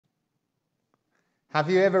Have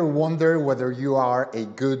you ever wondered whether you are a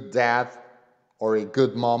good dad or a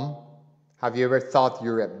good mom? Have you ever thought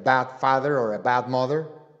you're a bad father or a bad mother?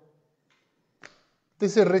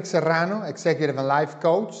 This is Rick Serrano, Executive and Life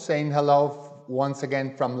Coach, saying hello once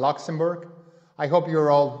again from Luxembourg. I hope you're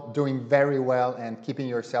all doing very well and keeping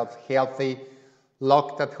yourself healthy,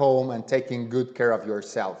 locked at home and taking good care of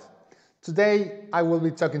yourself. Today, I will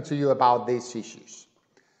be talking to you about these issues.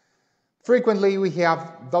 Frequently, we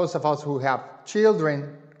have, those of us who have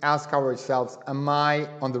children, ask ourselves, am I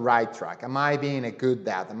on the right track? Am I being a good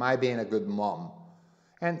dad? Am I being a good mom?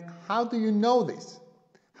 And how do you know this?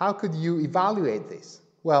 How could you evaluate this?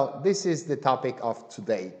 Well, this is the topic of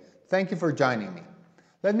today. Thank you for joining me.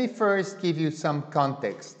 Let me first give you some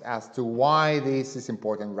context as to why this is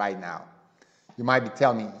important right now. You might be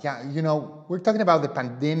telling me, yeah, we're talking about the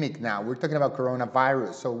pandemic now. We're talking about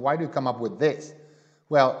coronavirus. So why do you come up with this?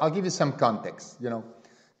 Well, I'll give you some context. A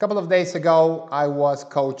couple of days ago, I was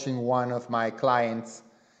coaching one of my clients,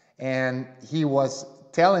 and he was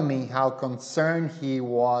telling me how concerned he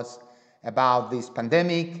was about this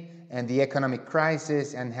pandemic and the economic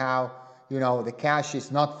crisis and how, the cash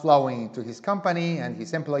is not flowing into his company and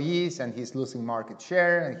his employees, and he's losing market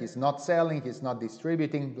share, and he's not selling, he's not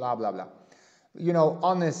distributing, blah, blah, blah.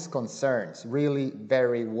 Honest concerns, really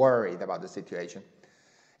very worried about the situation.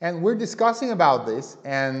 And we're discussing about this,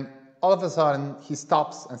 and all of a sudden he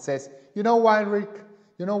stops and says, you know what, Rick?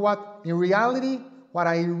 You know what? In reality, what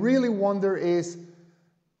I really wonder is,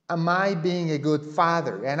 am I being a good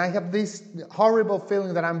father? And I have this horrible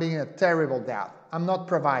feeling that I'm being a terrible dad. I'm not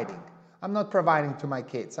providing. I'm not providing to my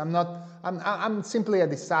kids. I'm simply a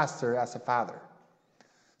disaster as a father.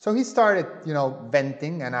 So he started,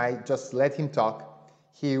 venting, and I just let him talk.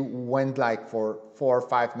 He went like for 4 or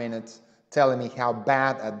 5 minutes telling me how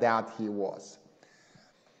bad a dad he was.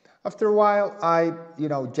 After a while, I,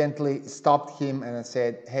 gently stopped him and I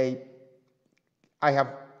said, hey, I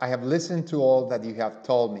have listened to all that you have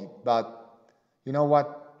told me, but you know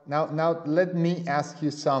what? Now let me ask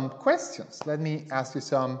you some questions. Let me ask you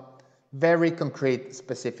some very concrete,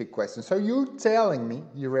 specific questions. So you're telling me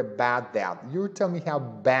you're a bad dad. You're telling me how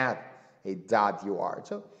bad a dad you are.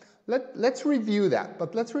 So let's review that,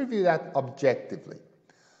 but let's review that objectively.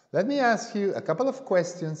 Let me ask you a couple of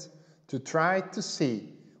questions to try to see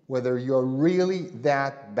whether you're really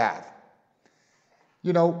that bad.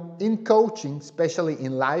 In coaching, especially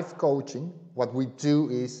in life coaching, what we do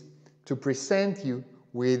is to present you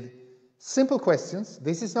with simple questions.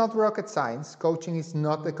 This is not rocket science. Coaching is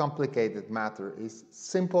not a complicated matter. It's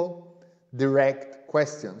simple, direct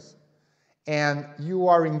questions. And you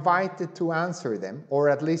are invited to answer them, or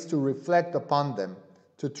at least to reflect upon them,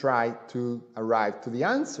 to try to arrive to the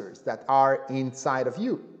answers that are inside of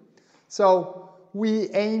you. So we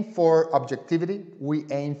aim for objectivity, we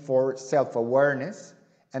aim for self-awareness,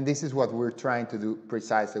 and this is what we're trying to do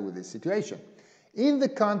precisely with this situation. In the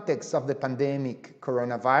context of the pandemic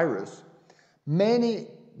coronavirus, many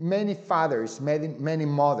fathers, many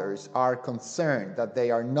mothers are concerned that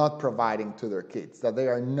they are not providing to their kids, that they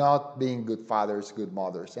are not being good fathers, good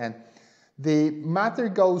mothers. And the matter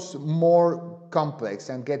goes more complex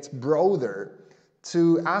and gets broader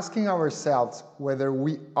to asking ourselves whether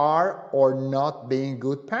we are or not being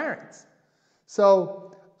good parents.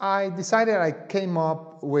 So I decided I came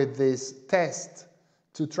up with this test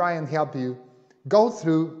to try and help you go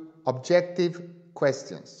through objective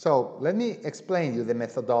questions. So let me explain you the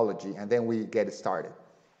methodology and then we get started.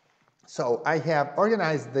 So I have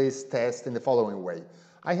organized this test in the following way.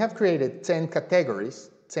 I have created 10 categories.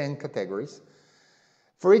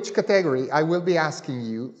 For each category, I will be asking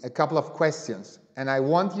you a couple of questions, and I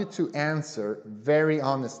want you to answer very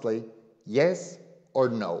honestly, yes or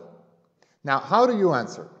no. Now, how do you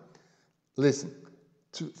answer? Listen,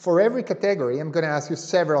 for every category, I'm going to ask you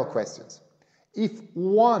several questions. If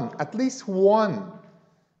at least one,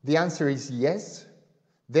 the answer is yes,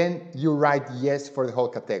 then you write yes for the whole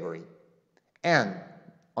category. And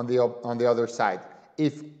on the other side,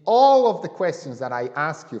 if all of the questions that I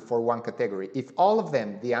ask you for one category, if all of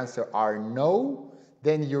them, the answer are no,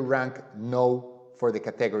 then you rank no for the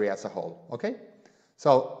category as a whole, okay?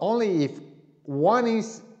 So only if one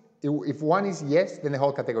is yes, then the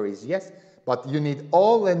whole category is yes, but you need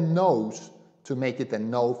all the no's to make it a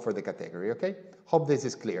no for the category, okay? Hope this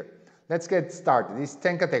is clear. Let's get started. These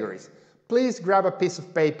 10 categories. Please grab a piece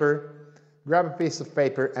of paper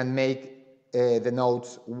and make the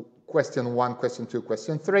notes question 1, question 2,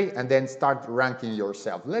 question 3, and then start ranking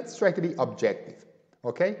yourself. Let's try to be objective,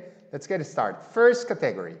 okay? Let's get started. First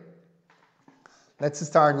category. Let's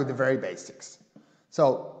start with the very basics.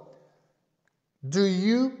 So, do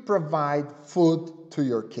you provide food to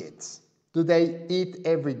your kids? Do they eat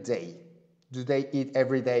every day? Do they eat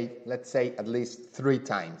every day, let's say at least 3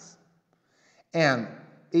 times? And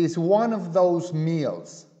is one of those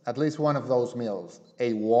meals, at least one of those meals,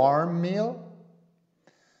 a warm meal?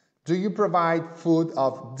 Do you provide food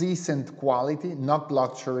of decent quality, not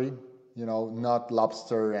luxury, not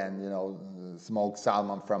lobster and, smoked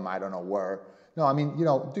salmon from I don't know where. No, I mean,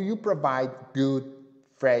 do you provide good,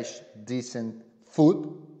 fresh, decent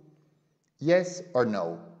food? Yes or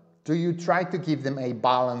no? Do you try to give them a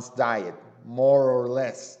balanced diet? More or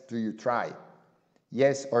less, do you try?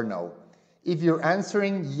 Yes or no? If you're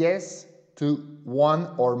answering yes to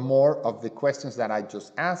one or more of the questions that I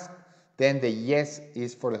just asked, then the yes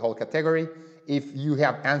is for the whole category. If you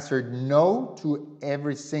have answered no to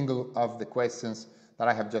every single of the questions that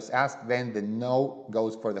I have just asked, then the no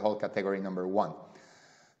goes for the whole category number 1.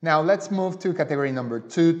 Now let's move to category number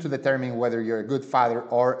 2 to determine whether you're a good father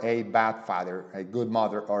or a bad father, a good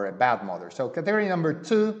mother or a bad mother. So category number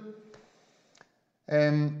 2,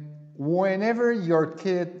 whenever your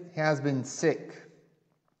kid has been sick,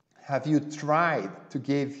 have you tried to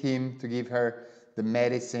give her the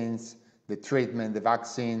medicines, the treatment, the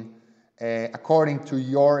vaccine, according to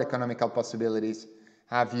your economical possibilities?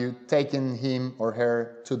 Have you taken him or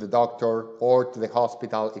her to the doctor or to the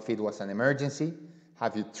hospital if it was an emergency?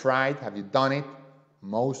 Have you tried? Have you done it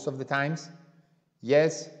most of the times?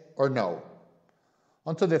 Yes or no?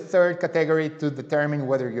 On to the third category to determine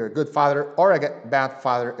whether you're a good father or a bad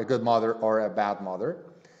father, a good mother or a bad mother.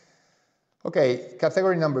 Okay,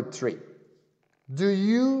 category number 3. Do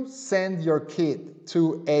you send your kid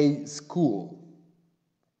to a school?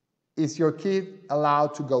 Is your kid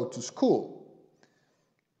allowed to go to school?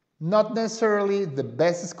 Not necessarily the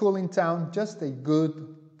best school in town, just a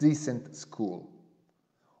good, decent school.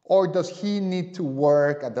 Or does he need to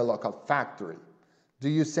work at the local factory? Do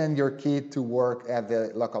you send your kid to work at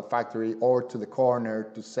the local factory or to the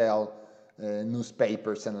corner to sell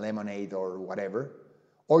newspapers and lemonade or whatever?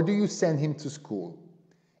 Or do you send him to school?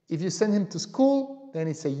 If you send him to school, then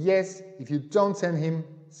it's a yes. If you don't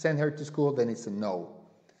send her to school, then it's a no.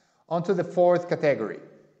 On to the fourth category.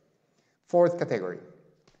 Fourth category.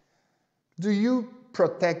 Do you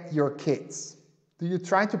protect your kids? Do you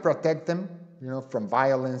try to protect them, from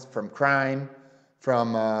violence, from crime,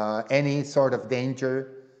 from any sort of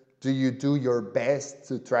danger? Do you do your best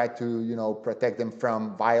to try to, protect them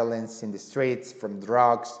from violence in the streets, from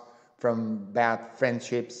drugs, from bad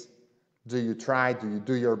friendships? Do you try? Do you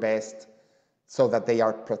do your best so that they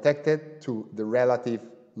are protected to the relative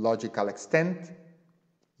logical extent?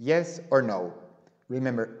 Yes or no?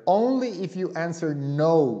 Remember, only if you answer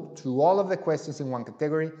no to all of the questions in one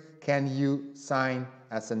category can you sign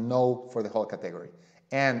as a no for the whole category.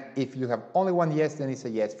 And if you have only one yes, then it's a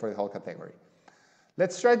yes for the whole category.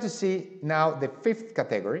 Let's try to see now the fifth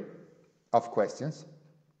category of questions.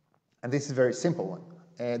 And this is a very simple one.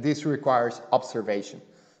 This requires observation.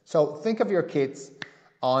 So think of your kids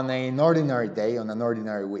on an ordinary day, on an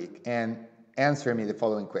ordinary week, and answer me the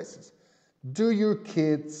following questions. Do your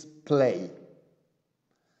kids play?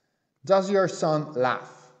 Does your son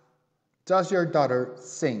laugh? Does your daughter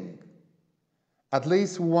sing? At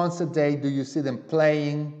least once a day, do you see them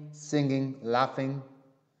playing, singing, laughing,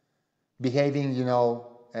 behaving,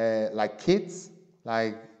 like kids,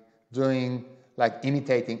 like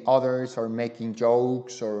imitating others or making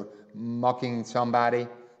jokes or mocking somebody?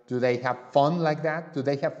 Do they have fun like that? Do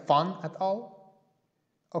they have fun at all?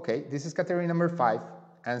 Okay, this is category number 5.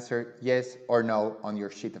 Answer yes or no on your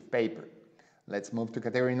sheet of paper. Let's move to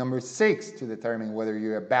category number 6 to determine whether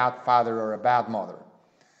you're a bad father or a bad mother.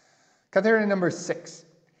 Category number 6.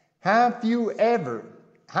 Have you ever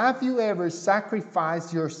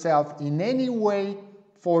sacrificed yourself in any way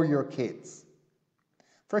for your kids?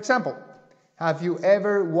 For example, have you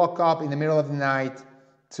ever woke up in the middle of the night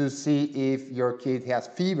to see if your kid has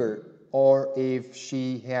fever or if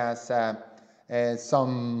she has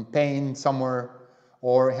some pain somewhere?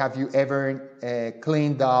 Or have you ever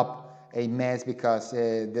cleaned up a mess because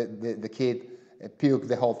the kid puked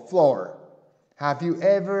the whole floor? Have you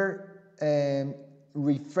ever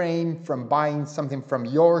refrained from buying something from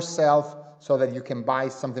yourself so that you can buy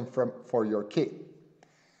something for your kid?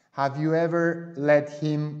 Have you ever let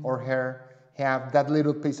him or her have that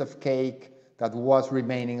little piece of cake that was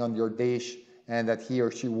remaining on your dish and that he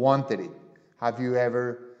or she wanted it? Have you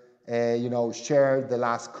ever, shared the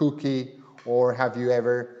last cookie? Or have you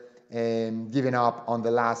ever given up on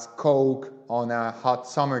the last Coke on a hot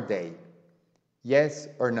summer day? Yes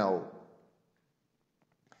or no?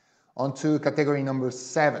 On to category number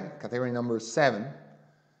 7. Category number 7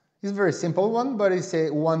 is a very simple one, but it's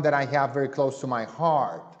one that I have very close to my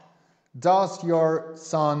heart. Does your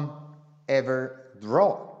son ever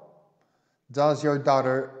draw? Does your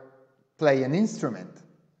daughter play an instrument?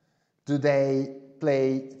 Do they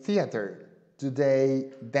play theater? Do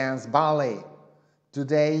they dance ballet? Do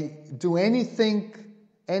they do anything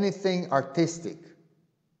artistic?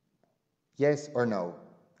 Yes or no?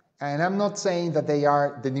 And I'm not saying that they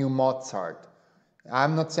are the new Mozart.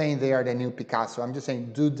 I'm not saying they are the new Picasso. I'm just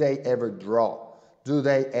saying, do they ever draw? Do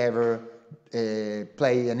they ever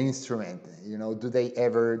play an instrument? You know, do they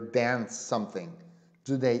ever dance something?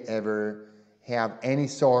 Do they ever have any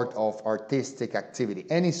sort of artistic activity?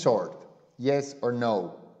 Any sort? Yes or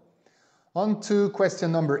no? On to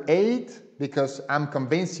question number 8, because I'm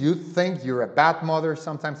convinced you think you're a bad mother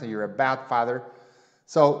sometimes and you're a bad father.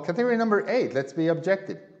 So category number 8, let's be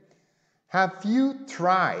objective. Have you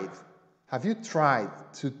tried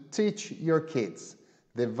to teach your kids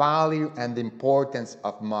the value and the importance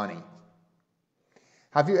of money?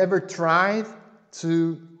 Have you ever tried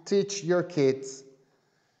to teach your kids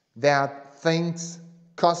that things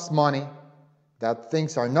cost money, that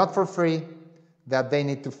things are not for free, that they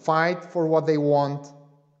need to fight for what they want?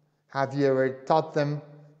 Have you ever taught them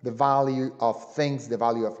the value of things, the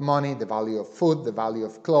value of money, the value of food, the value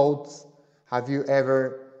of clothes? Have you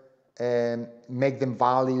ever make them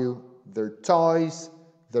value their toys,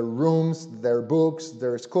 their rooms, their books,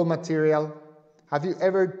 their school material? Have you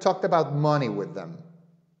ever talked about money with them?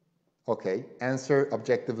 Okay, answer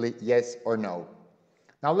objectively yes or no.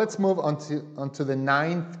 Now let's move on to the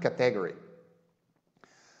 9th category.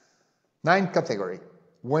 9th category.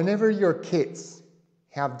 Whenever your kids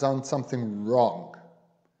have done something wrong,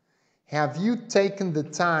 have you taken the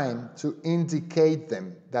time to indicate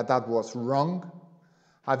them that that was wrong?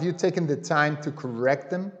 Have you taken the time to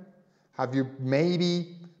correct them? Have you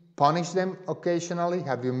maybe punished them occasionally?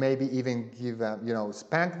 Have you maybe even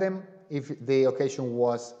spanked them if the occasion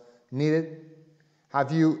was needed?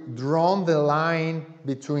 Have you drawn the line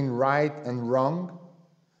between right and wrong?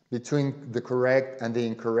 Between the correct and the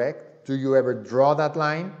incorrect? Do you ever draw that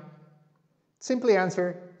line? Simply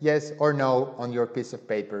answer yes or no on your piece of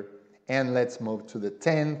paper. And let's move to the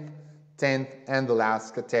 10th and the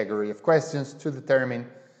last category of questions to determine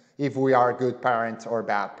if we are good parents or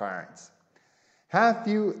bad parents. Have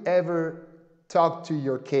you ever talked to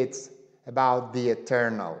your kids about the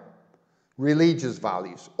eternal, religious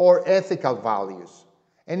values or ethical values,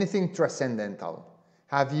 anything transcendental?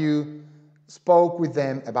 Have you spoke with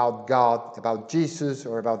them about God, about Jesus,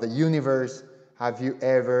 or about the universe? Have you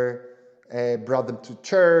ever brought them to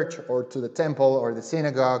church or to the temple or the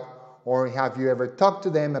synagogue? Or have you ever talked to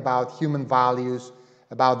them about human values,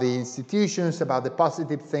 about the institutions, about the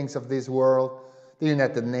positive things of this world, the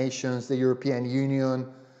United Nations, the European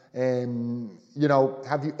Union?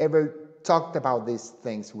 Have you ever talked about these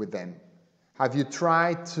things with them? Have you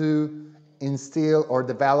tried to instill or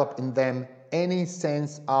develop in them any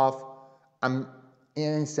sense of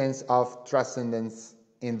transcendence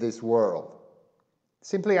in this world?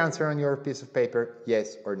 Simply answer on your piece of paper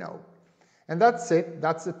yes or no. And that's it.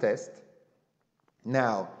 That's the test.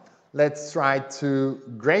 Now, let's try to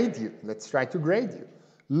grade you.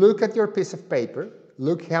 Look at your piece of paper.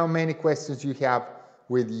 Look how many questions you have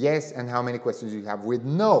with yes and how many questions you have with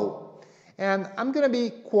no. And I'm going to be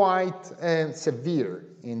quite severe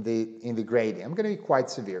in the grading. I'm going to be quite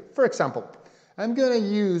severe. For example, I'm going to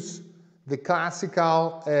use the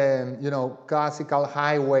classical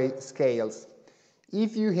highway scales.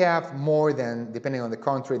 If you have more than, depending on the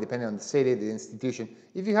country, depending on the city, the institution,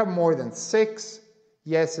 if you have more than 6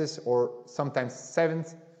 yeses or sometimes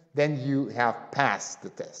 7s, then you have passed the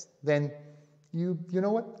test. Then you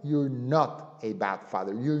know what? You're not a bad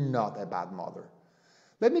father. You're not a bad mother.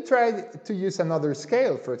 Let me try to use another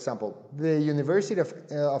scale. For example, the University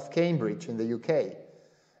of Cambridge in the UK,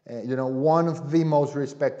 one of the most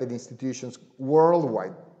respected institutions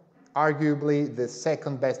worldwide, arguably the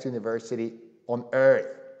second best university on earth.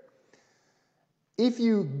 If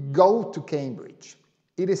you go to Cambridge,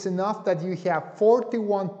 it is enough that you have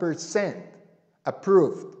 41%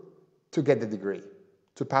 approved to get the degree,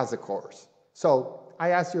 to pass the course. So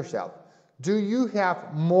I ask yourself, do you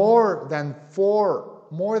have more than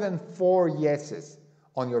four yeses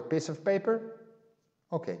on your piece of paper?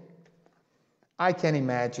 Okay. I can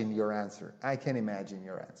imagine your answer.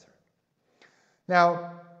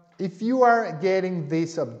 Now, if you are getting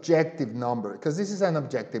this objective number, because this is an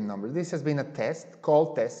objective number, this has been a test,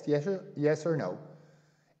 called test, yes or no,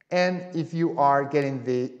 and if you are getting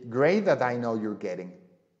the grade that I know you're getting,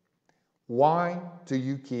 why do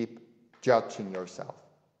you keep judging yourself?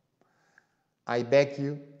 I beg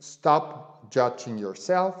you, stop judging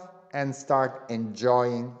yourself and start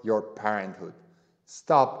enjoying your parenthood.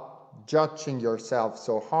 Stop stop judging yourself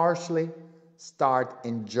so harshly. Start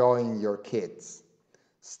enjoying your kids.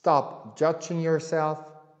 Stop judging yourself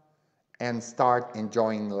and start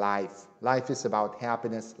enjoying life. Life is about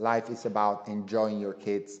happiness. Life is about enjoying your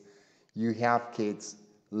kids. You have kids,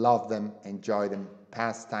 love them, enjoy them,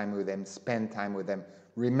 pass time with them, spend time with them.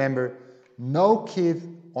 Remember, no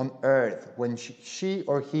kid on earth, when she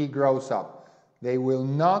or he grows up, they will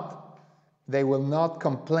not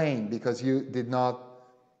complain because you did not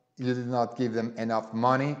give them enough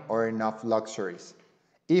money or enough luxuries.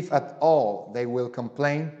 If at all, they will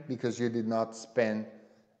complain because you did not spend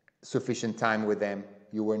sufficient time with them,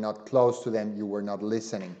 you were not close to them, you were not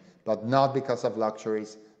listening, but not because of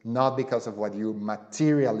luxuries, not because of what you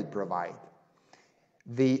materially provide.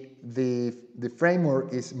 The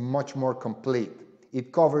framework is much more complete.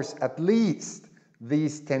 It covers at least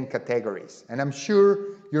these 10 categories, and I'm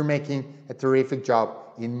sure you're making a terrific job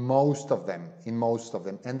in most of them,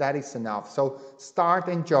 and that is enough. So start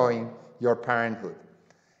enjoying your parenthood.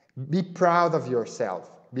 Be proud of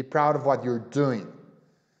yourself. Be proud of what you're doing.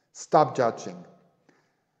 Stop judging.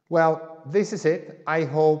 Well, this is it. I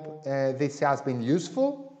hope this has been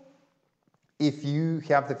useful. If you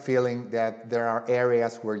have the feeling that there are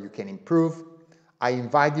areas where you can improve, I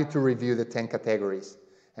invite you to review the 10 categories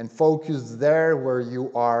and focus there where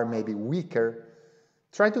you are maybe weaker.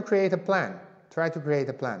 Try to create a plan. Try to create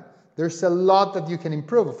a plan. There's a lot that you can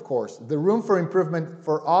improve, of course. The room for improvement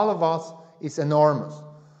for all of us is enormous.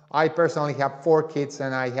 I personally have 4 kids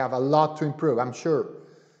and I have a lot to improve, I'm sure.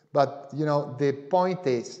 But, you know, the point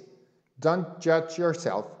is, don't judge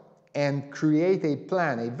yourself and create a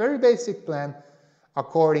plan, a very basic plan,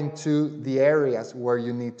 according to the areas where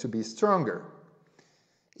you need to be stronger.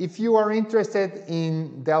 If you are interested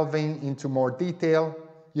in delving into more detail,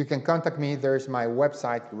 you can contact me. There's my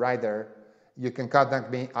website right there. You can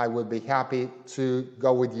contact me. I will be happy to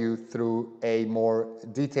go with you through a more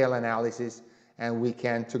detailed analysis, and we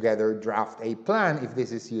can together draft a plan if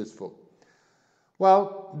this is useful.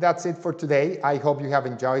 Well, that's it for today. I hope you have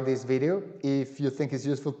enjoyed this video. If you think it's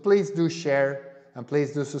useful, please do share and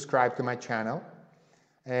please do subscribe to my channel.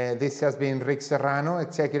 This has been Rick Serrano,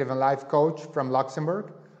 Executive and Life Coach from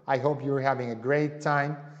Luxembourg. I hope you're having a great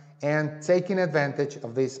time and taking advantage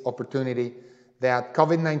of this opportunity that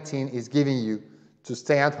COVID-19 is giving you to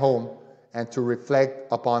stay at home and to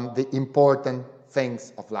reflect upon the important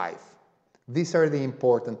things of life. These are the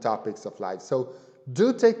important topics of life. So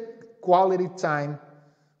do take quality time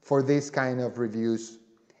for this kind of reviews,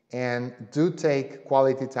 and do take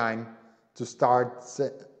quality time to start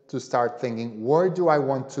thinking, where do I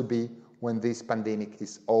want to be when this pandemic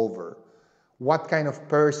is over? What kind of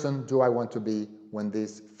person do I want to be when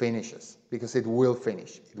this finishes? Because it will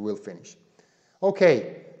finish. It will finish.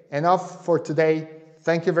 Okay, enough for today.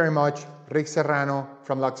 Thank you very much. Rick Serrano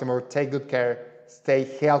from Luxembourg. Take good care. Stay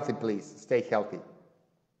healthy, please. Stay healthy.